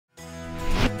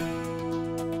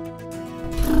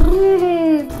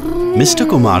Mr.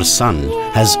 Kumar's son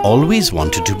has always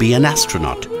wanted to be an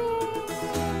astronaut.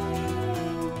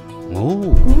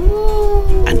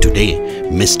 And today,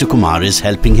 Mr. Kumar is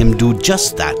helping him do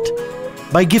just that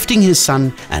by gifting his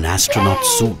son an astronaut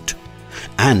suit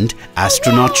and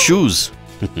astronaut shoes.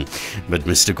 But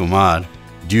Mr. Kumar,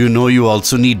 do you know you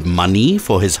also need money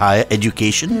for his higher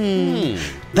education?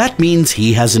 That means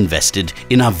he has invested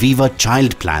in Aviva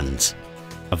child plans.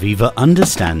 Aviva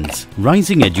understands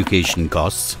rising education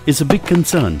costs is a big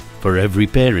concern for every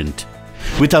parent.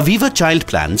 With Aviva child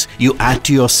plans, you add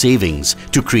to your savings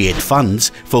to create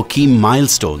funds for key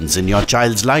milestones in your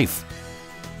child's life.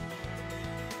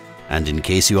 And in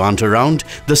case you aren't around,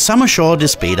 the sum assured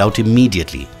is paid out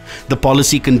immediately. The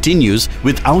policy continues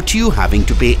without you having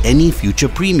to pay any future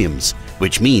premiums,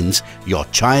 which means your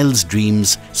child's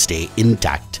dreams stay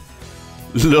intact.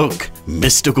 Look,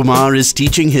 Mr. Kumar is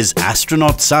teaching his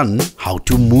astronaut son how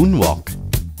to moonwalk.